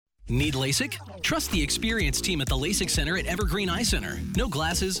Need LASIK? Trust the experienced team at the LASIK Center at Evergreen Eye Center. No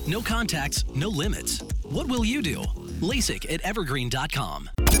glasses, no contacts, no limits. What will you do? LASIK at evergreen.com.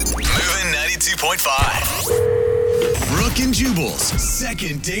 Moving 92.5. Brooke and Jubal's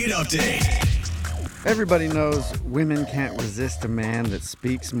second date update. Everybody knows women can't resist a man that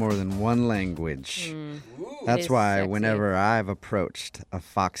speaks more than one language. That's why sexy. whenever I've approached a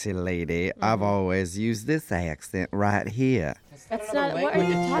foxy lady, I've always used this accent right here. That's not, what are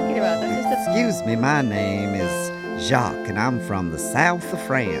you talking about? That's just Excuse me, my name is Jacques, and I'm from the south of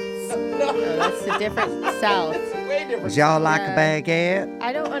France. that's a different South. Would y'all like a baguette?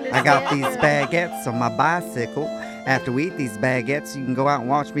 I don't understand. I got these baguettes on my bicycle. After we eat these baguettes, you can go out and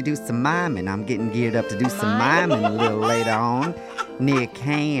watch me do some miming. I'm getting geared up to do some miming a little later on near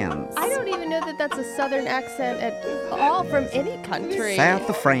Cannes. I don't even know that that's a Southern accent at all from any country. South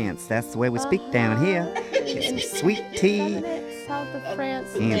of France, that's the way we speak down here. Get some sweet tea South of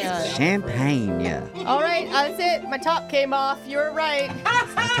France. and Yeah. some champagne. All right, that's it. My top came off. You were right.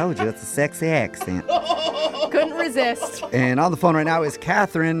 I told you, it's a sexy accent. Couldn't resist. And on the phone right now is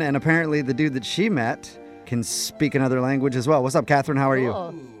Catherine, and apparently the dude that she met can speak another language as well. What's up, Catherine? How are you?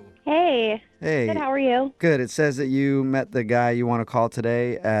 Cool. Hey. Hey. Good, how are you? Good. It says that you met the guy you want to call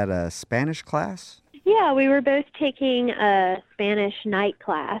today at a Spanish class. Yeah, we were both taking a Spanish night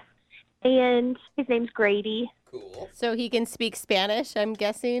class, and his name's Grady. So he can speak Spanish, I'm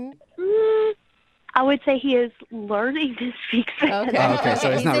guessing. I would say he is learning to speak Spanish. Okay. Oh, okay,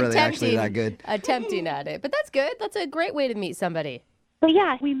 so he's not really attempting- actually that good. Attempting at it. But that's good. That's a great way to meet somebody. But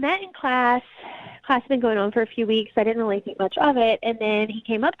yeah, we met in class. Class had been going on for a few weeks. I didn't really think much of it. And then he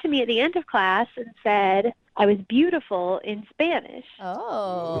came up to me at the end of class and said I was beautiful in Spanish.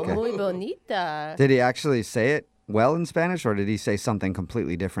 Oh, Okay. muy bonita. Did he actually say it well in Spanish, or did he say something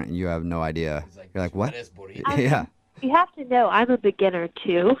completely different and you have no idea? You're like, what? Yeah. You have to know I'm a beginner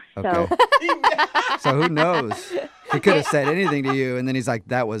too. So Okay. So who knows? He could have said anything to you, and then he's like,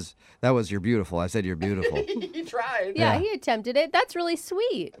 that was you're beautiful. I said you're beautiful. Yeah, Yeah. he attempted it. That's really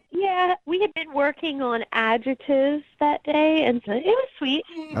sweet. yeah, we had been working on adjectives that day, and so it was sweet.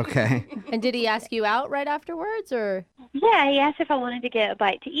 Okay. And did he ask you out right afterwards, or? Yeah, he asked if I wanted to get a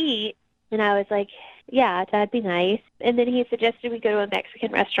bite to eat, and I was like, yeah, that'd be nice. And then he suggested we go to a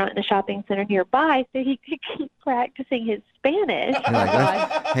Mexican restaurant in a shopping center nearby so he could keep practicing his Spanish. You're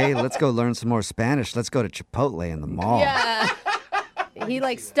like, hey, let's go learn some more Spanish. Let's go to Chipotle in the mall. Yeah. He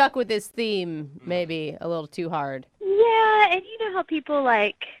like stuck with his theme maybe a little too hard. Yeah, and you know how people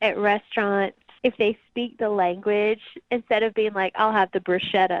like at restaurants, if they speak the language, instead of being like, I'll have the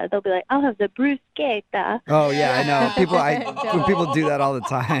bruschetta, they'll be like, I'll have the bruschetta. Oh yeah, I know. When people do that all the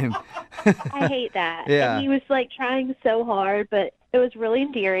time. I hate that. Yeah. And he was like trying so hard, but it was really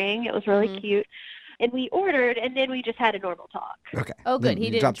endearing. It was really cute. And we ordered, and then we just had a normal talk. Okay. Oh, Then good. He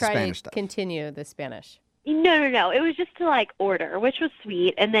you didn't dropped the try Spanish to stuff. continue the Spanish. No. It was just to like order, which was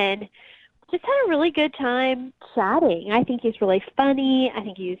sweet. And then just had a really good time chatting. I think he's really funny. I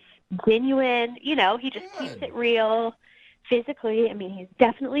think he's genuine. You know, he just keeps it real physically. I mean, he's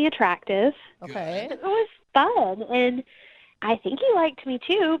definitely attractive. Okay. It was fun. And I think he liked me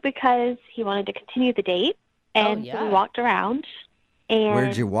too because he wanted to continue the date. And so yeah. we walked around. And,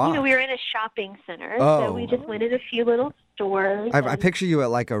 Where'd you walk? You know, we were in a shopping center. Oh. So we just went in a few little stores. I and- picture you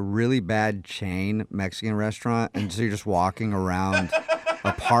at like a really bad chain Mexican restaurant, and so you're just walking around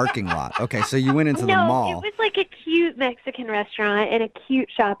a parking lot. Okay, so you went into the No, mall. it was like a cute Mexican restaurant and a cute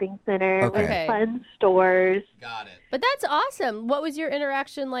shopping center Okay. with fun stores. But that's awesome. What was your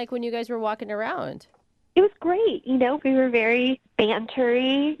interaction like when you guys were walking around? It was great. You know, we were very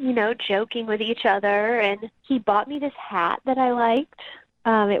bantery, you know, joking with each other. And he bought me this hat that I liked.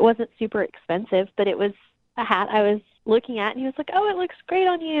 It wasn't super expensive, but it was a hat I was looking at. And he was like, oh, it looks great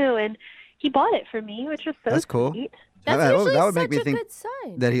on you. And he bought it for me, which was so That's cool. sweet. That's That would- usually that would such make me a think good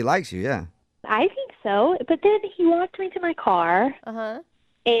sign. that he likes you, yeah. I think so. But then he walked me to my car. Uh-huh.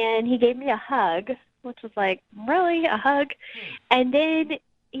 And he gave me a hug, which was like, really, a hug? And then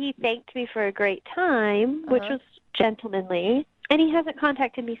he thanked me for a great time, which was gentlemanly. And he hasn't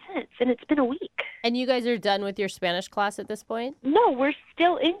contacted me since, and it's been a week. And you guys are done with your Spanish class at this point? No, we're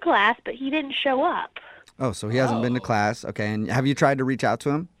still in class, but he didn't show up. Oh, so he hasn't been to class. Okay, and have you tried to reach out to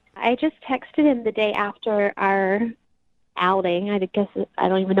him? I just texted him the day after our outing. I guess I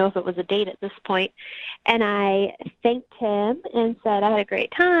don't even know if it was a date at this point. And I thanked him and said, I had a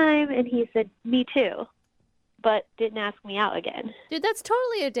great time. And he said, me too, but didn't ask me out again. Dude, that's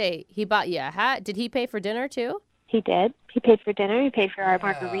totally a date. He bought you a hat. Did he pay for dinner too? He did. He paid for dinner. He paid for our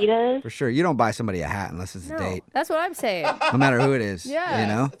margaritas. For sure. You don't buy somebody a hat unless it's a No. date, That's what I'm saying. no matter who it is. Yeah. You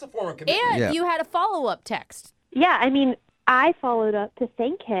know? That's a form of commitment. And Yeah. you had a follow-up text. Yeah, I mean, I followed up to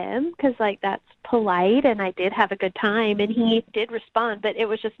thank him because, like, that's polite, and I did have a good time, and he did respond, but it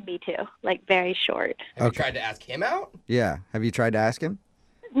was just me too, like, very short. Have you tried to ask him out? Yeah. Have you tried to ask him?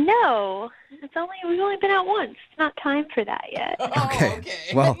 No, we've only been out once. It's not time for that yet. Okay. Okay.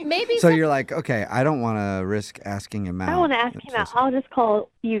 Well, Maybe so you're like, okay, I don't want to risk asking him out. I don't want to ask him out. I'll just call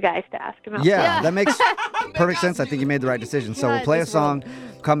you guys to ask him out. Yeah, that makes perfect sense. I think you made the right decision. So we'll God, play a this one. song,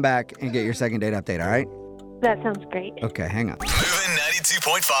 come back, and get your second date update, all right? That sounds great. Okay, hang on. Moving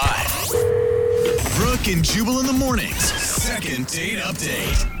 92.5. Brooke and Jubal in the mornings. Second date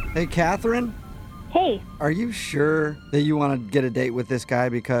update. Hey, Catherine, Hey, are you sure that you want to get a date with this guy?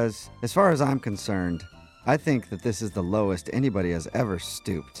 Because as far as I'm concerned, I think that this is the lowest anybody has ever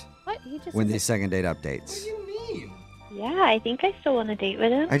stooped What? He just when these second date updates. What do you mean? yeah, I think I still want to date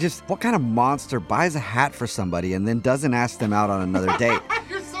with him. What kind of monster buys a hat for somebody and then doesn't ask them out on another date?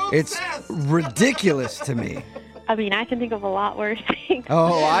 You're so It's obsessed. ridiculous to me. I mean, I can think of a lot worse things.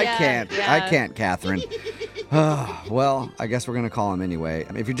 Oh, I Yeah, can't. yeah. I can't, Catherine. Well, I guess we're going to call him anyway.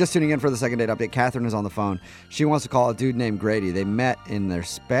 If you're just tuning in for the second date update, Catherine is on the phone. She wants to call a dude named Grady. They met in their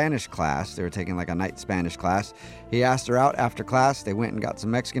Spanish class. They were taking like a night Spanish class. He asked her out after class. They went and got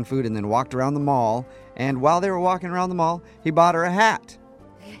some Mexican food and then walked around the mall. And while they were walking around the mall, he bought her a hat.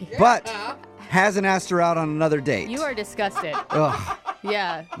 But hasn't asked her out on another date. You are disgusted. Ugh,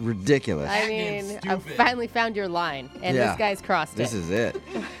 Yeah. ridiculous. I game's mean, I stupid. finally found your line, and Yeah. this guy's crossed This it. is it.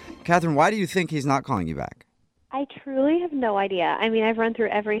 Catherine, why do you think he's not calling you back? I truly have no idea. I mean, I've run through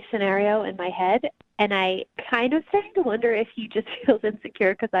every scenario in my head, and I kind of starting to wonder if he just feels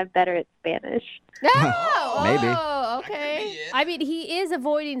insecure because I'm better at Spanish. Oh, Maybe. Oh, That could okay. be it. I mean, he is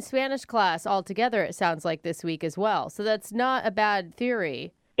avoiding Spanish class altogether, it sounds like, this week as well. So that's not a bad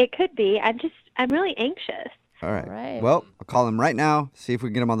theory. It could be. I'm really anxious. All right. Right. Well, I'll call him right now, see if we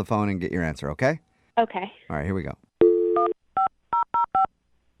can get him on the phone and get your answer, okay? Okay. All right, here we go.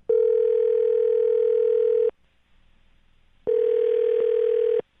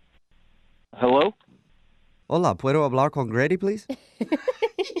 Hello? Hola, ¿puedo hablar con Grady, please?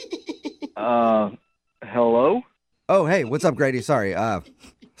 Hello? Oh, hey, what's up, Grady? Sorry, I'm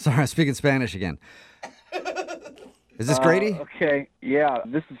speaking Spanish again. Is this Grady? Okay, yeah,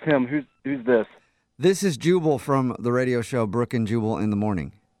 this is him. Who's this? This is Jubal from the radio show Brooke and Jubal in the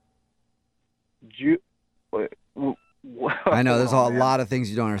Morning. I know there's a lot of things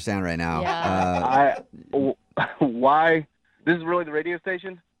you don't understand right now. Yeah. Why? This is really the radio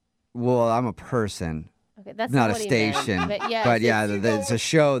station? Well, I'm a person, Okay, that's not a what he meant. station. But yeah, But yeah, it's- it's a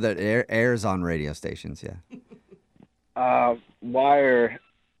show that airs on radio stations, yeah. Why are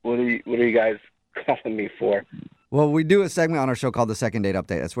what are you guys calling me for? Well, we do a segment on our show called the Second Date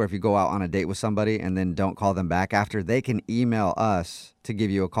Update. That's where if you go out on a date with somebody and then don't call them back after, they can email us to give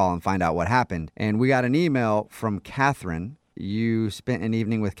you a call and find out what happened. And we got an email from Catherine. You spent an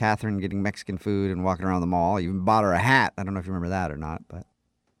evening with Catherine getting Mexican food and walking around the mall. You even bought her a hat. I don't know if you remember that or not, but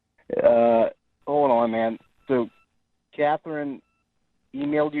Hold on, man. So, Catherine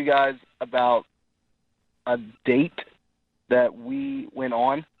emailed you guys about a date that we went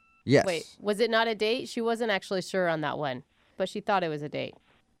on. yes. Wait, was it not a date? She wasn't actually sure on that one, but she thought it was a date.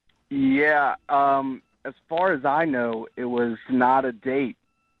 Yeah. As far as I know, it was not a date,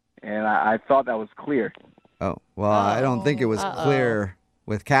 and I thought that was clear. Oh, well, I don't think it was clear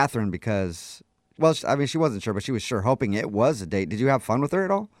with Catherine because, well, I mean, she wasn't sure, but she was sure hoping it was a date. Did you have fun with her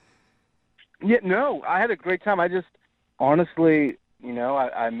at all? Yeah, no, I had a great time. I just, honestly,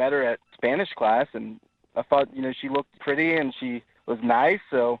 I met her at Spanish class, and I thought, she looked pretty and she was nice.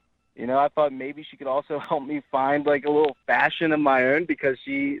 So, I thought maybe she could also help me find, like, a little fashion of my own because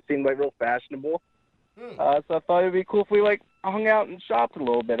she seemed, like, real fashionable. So I thought it'd be cool if we, like, hung out and shopped a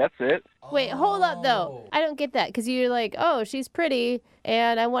little bit. That's it. Wait, hold up, though. I don't get that because you're like, oh, she's pretty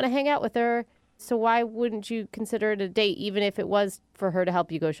and I want to hang out with her. So why wouldn't you consider it a date even if it was for her to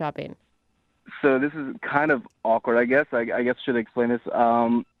help you go shopping? So this is kind of awkward, I guess. I guess I should explain this.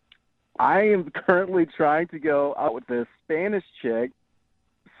 I am currently trying to go out with this Spanish chick,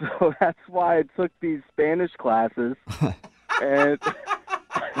 so that's why I took these Spanish classes. And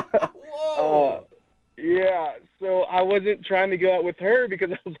yeah, so I wasn't trying to go out with her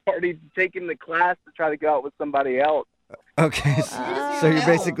because I was already taking the class to try to go out with somebody else. Okay, so you're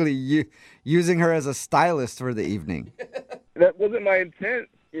basically using her as a stylist for the evening. That wasn't my intent.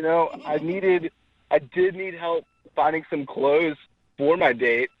 I did need help finding some clothes for my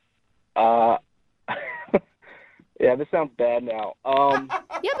date. Yeah, this sounds bad now.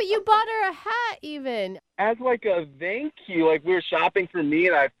 Yeah, but you bought her a hat even. As like a thank you, like we were shopping for me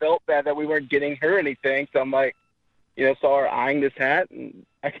and I felt bad that we weren't getting her anything. So I'm like, saw her eyeing this hat and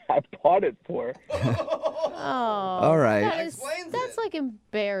I bought it for her. Oh. All right. That's like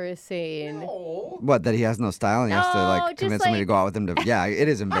embarrassing. What, that he has no style and he has to No, like just convince somebody to like- go out with him to. Yeah, it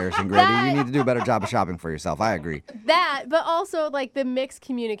is embarrassing, Grady. You need to do a better job of shopping for yourself. I agree. That, but also like the mixed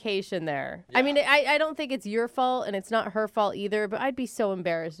communication there. I mean, I don't think it's your fault and it's not her fault either, but I'd be so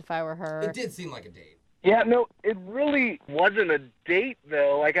embarrassed if I were her. It did seem like a date. Yeah, no, it really wasn't a date,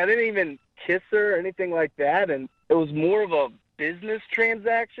 though. Like, I didn't even kiss her or anything like that, and it was more of a business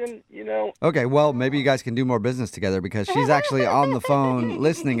transaction, you know? Okay, well, maybe you guys can do more business together because she's actually on the phone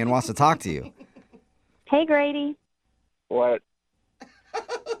listening and wants to talk to you. Hey, Grady. What?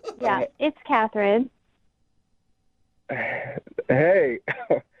 Yeah, it's Catherine. Hey,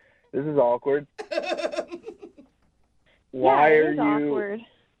 this is awkward. Why yeah, it are is you awkward.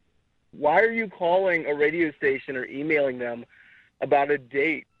 Why are you calling a radio station or emailing them about a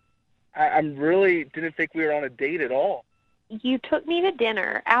date? I really didn't think we were on a date at all. You took me to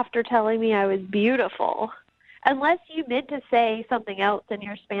dinner after telling me I was beautiful. Unless you meant to say something else and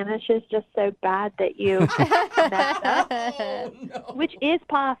your Spanish is just so bad that you messed up, which is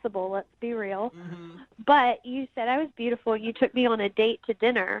possible, let's be real. But you said I was beautiful. You took me on a date to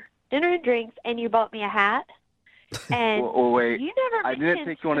dinner and drinks, and you bought me a hat. And Well, wait. you never I didn't mentioned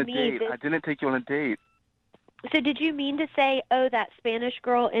take you on to a me date. that- I didn't take you on a date. So did you mean to say, oh, that Spanish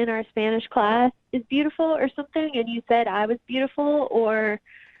girl in our Spanish class is beautiful or something, and you said I was beautiful, or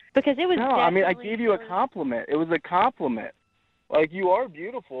because it was No, I mean, I definitely gave you a for- compliment. It was a compliment. Like, you are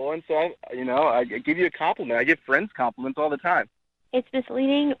beautiful, and so I give you a compliment. I give friends compliments all the time. It's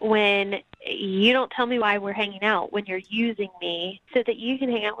misleading when you don't tell me why we're hanging out, when you're using me so that you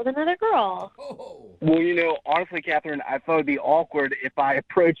can hang out with another girl. Well, honestly, Catherine, I thought it'd be awkward if I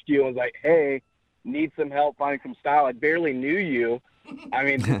approached you and was like, hey, need some help finding some style. I barely knew you. I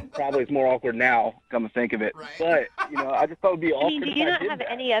mean, probably it's more awkward now, come to think of it. Right. But, I just thought it'd be I awkward mean, do if you I not did have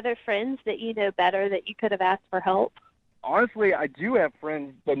that. any other friends that you know better that you could have asked for help? Honestly, I do have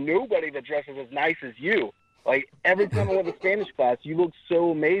friends, but nobody that dresses as nice as you. Like, every time I went to Spanish class, you looked so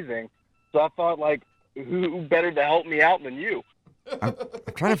amazing. So I thought, like, who better to help me out than you? I'm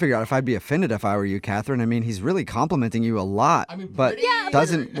trying to figure out if I'd be offended if I were you, Catherine. I mean, he's really complimenting you a lot, I mean, but pretty- Yeah,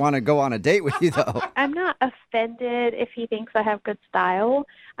 doesn't want to go on a date with you, though. I'm not offended if he thinks I have good style.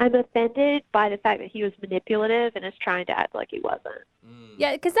 I'm offended by the fact that he was manipulative and is trying to act like he wasn't.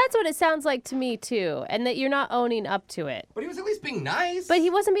 Yeah, because that's what it sounds like to me, too, and that you're not owning up to it. But he was at least being nice. But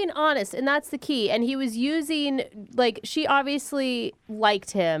he wasn't being honest, and that's the key. And he was using, like, she obviously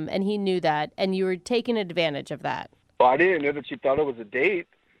liked him, and he knew that, and you were taking advantage of that. Well, I didn't know that you thought it was a date.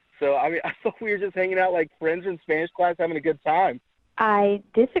 So, I mean, I thought we were just hanging out like friends in Spanish class having a good time. I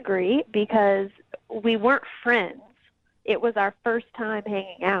disagree because we weren't friends. It was our first time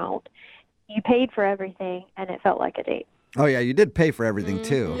hanging out. You paid for everything, and it felt like a date. Oh, yeah, you did pay for everything,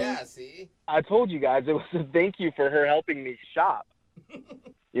 too. Yeah, see? I told you guys it was a thank you for her helping me shop.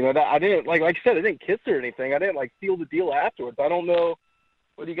 That I didn't, like I said, I didn't kiss her or anything. I didn't, seal the deal afterwards. I don't know.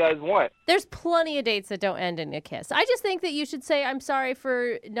 What do you guys want? There's plenty of dates that don't end in a kiss. I just think that you should say, I'm sorry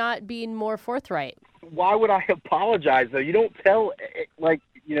for not being more forthright. Why would I apologize, though? You don't tell,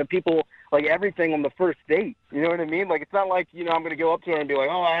 people, everything on the first date. You know what I mean? Like, it's not like, I'm going to go up to her and be like,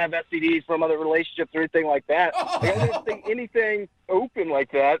 oh, I have STDs from other relationships or anything like that. Like, I didn't say anything open like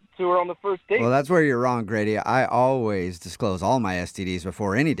that to her on the first date. Well, that's where you're wrong, Grady. I always disclose all my STDs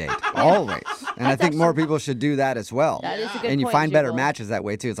before any date. Always. And I think more people should do that as well. That is a good And you point, find better Jubal. matches that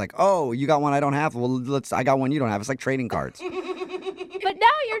way, too. It's like, oh, you got one I don't have. Well, I got one you don't have. It's like trading cards. But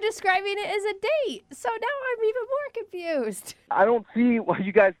now you're describing it as a date. So now I'm even more confused. I don't see why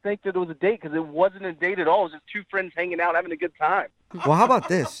you guys think that it was a date, because it wasn't a date at all. It was just two friends hanging out having a good time. Well, how about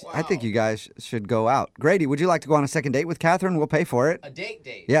this? I think you guys should go out. Grady, would you like to go on a second date with Catherine? We'll pay for it. A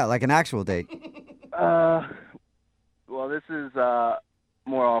date. Yeah, like an actual date. Well, this is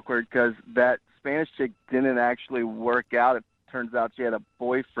more awkward because that Spanish chick didn't actually work out. It turns out she had a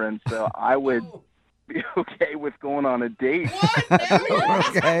boyfriend, so I would be okay with going on a date.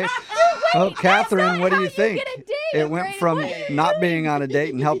 Okay. Oh, Catherine, what do you think? Get a date, It went Grady. from What? not being on a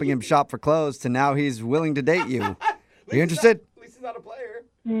date and helping him shop for clothes to now he's willing to date you. Are you interested? At least he's not a player.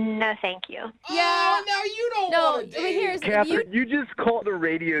 No, thank you. Yeah. Oh, now you don't No, want to but date. here's Catherine, you just called a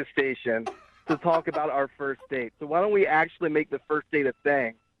radio station to talk about our first date. So why don't we actually make the first date a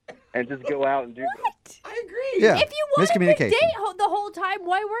thing and just go out and do this? I agree. Yeah. If you wanted to Miscommunication. date the whole time,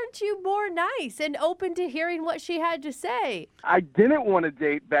 why weren't you more nice and open to hearing what she had to say? I didn't want to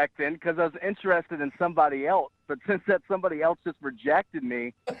date back then because I was interested in somebody else. But since that somebody else just rejected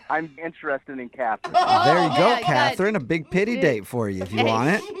me, I'm interested in Catherine. There you go, yeah, Catherine. A big pity date for you if you want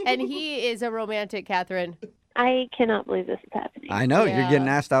it. And he is a romantic, Catherine. I cannot believe this is happening. I know, you're Yeah. getting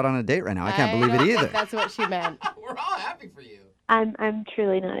asked out on a date right now. I can't believe it don't either. think that's what she meant. We're all happy for you. I'm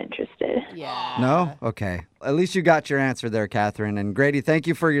truly not interested. Yeah. No? Okay. At least you got your answer there, Catherine. And Grady, thank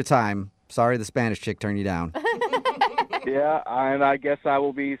you for your time. Sorry the Spanish chick turned you down. Yeah, and I guess I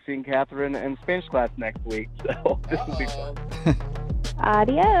will be seeing Catherine in Spanish class next week. So this will be fun.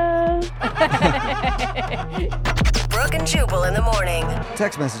 Adios. Brooke and Jubal in the morning.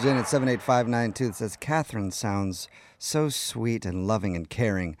 Text message in at 78592 that says, Catherine sounds so sweet and loving and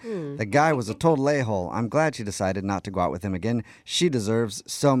caring. The guy was a total a-hole. I'm glad she decided not to go out with him again. She deserves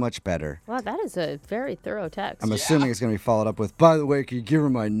so much better. Wow, that is a very thorough text. I'm assuming it's going to be followed up with, by the way, can you give her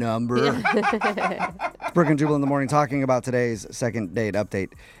my number? Brooke and Jubal in the morning talking about today's second date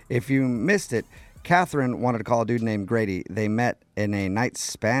update. If you missed it, Catherine wanted to call a dude named Grady. They met in a night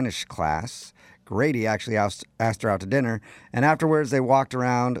Spanish class. Grady actually asked her out to dinner, and afterwards they walked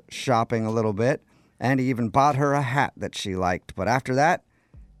around shopping a little bit, and he even bought her a hat that she liked. But after that,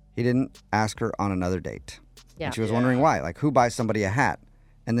 he didn't ask her on another date. Yeah. And she was wondering why. Like, who buys somebody a hat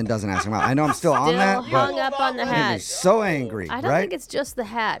and then doesn't ask him out? I know I'm still on Still that, hung but up on the it made me hat. so angry, I don't right? think it's just the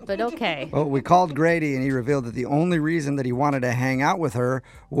hat, but okay. Well, we called Grady, and he revealed that the only reason that he wanted to hang out with her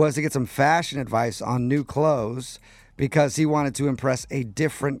was to get some fashion advice on new clothes because he wanted to impress a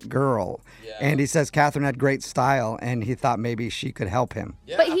different girl. And he says Catherine had great style, and he thought maybe she could help him.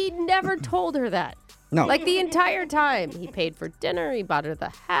 But he never told her that. No. Like the entire time. He paid for dinner, he bought her the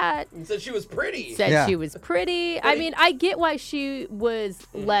hat, And said she was pretty. said Yeah. she was pretty. I mean, I get why she was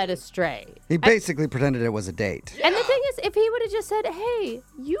led astray. He basically pretended it was a date. And the thing is, if he would have just said, hey,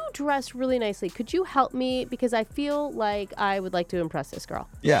 you dress really nicely. Could you help me? Because I feel like I would like to impress this girl.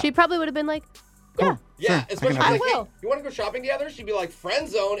 Yeah. She probably would have been like, yeah. Yeah, especially I like, will. hey, you want to go shopping together? She'd be like, friend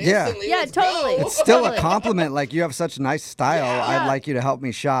zone Yeah. instantly. Yeah, let's totally. go. It's still a Totally. compliment. Like, you have such nice style. I'd like you to help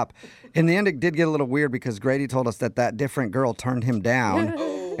me shop. In the end, it did get a little weird because Grady told us that different girl turned him down.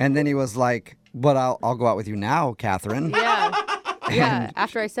 And then he was like, but I'll go out with you now, Catherine. Yeah. Yeah,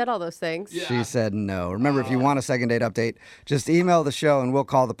 after I said all those things. She said no. Remember, if you want a second date update, just email the show and we'll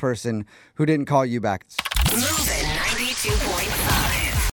call the person who didn't call you back. Moving 92.5.